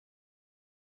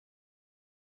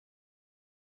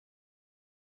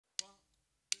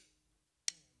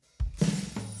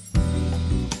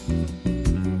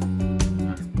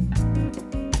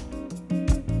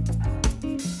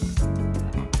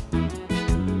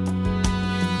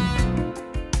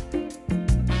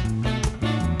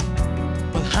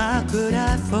how could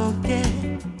I forget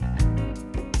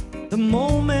the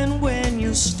moment when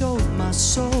you stole my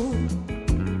soul?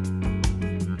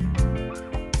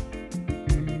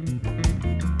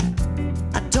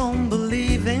 I don't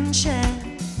believe in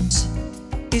chance,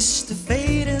 it's the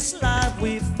fairest life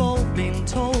we've all been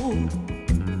told.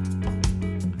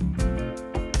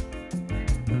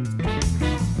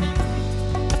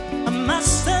 I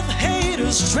must have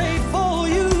hated straight for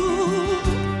you.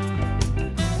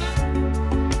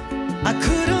 I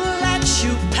couldn't let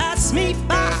you pass me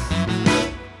by.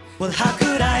 Well, how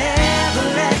could I ever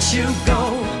let you go?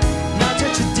 Now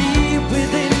that you're deep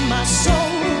within my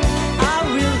soul, I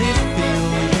really feel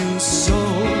you so.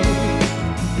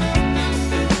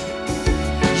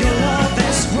 Your love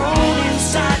has grown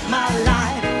inside my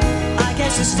life. I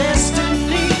guess it's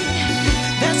destiny.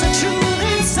 There's a truth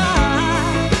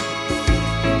inside,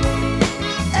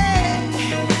 hey,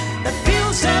 that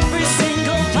feels every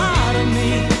single part of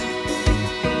me.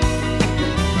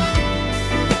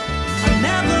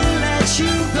 You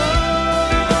go.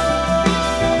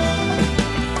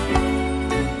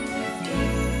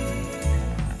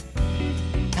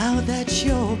 Now that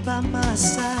you're by my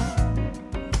side,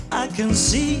 I can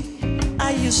see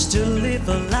I used to live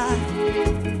a life.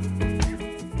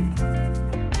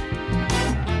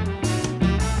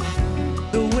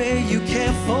 The way you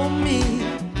care for me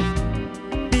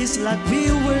is like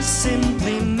we were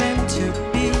simply meant to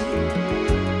be.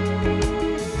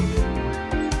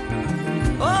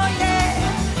 Oh yeah.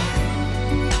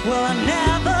 Well, I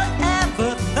never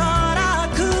ever thought I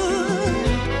could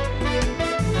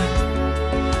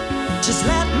just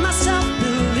let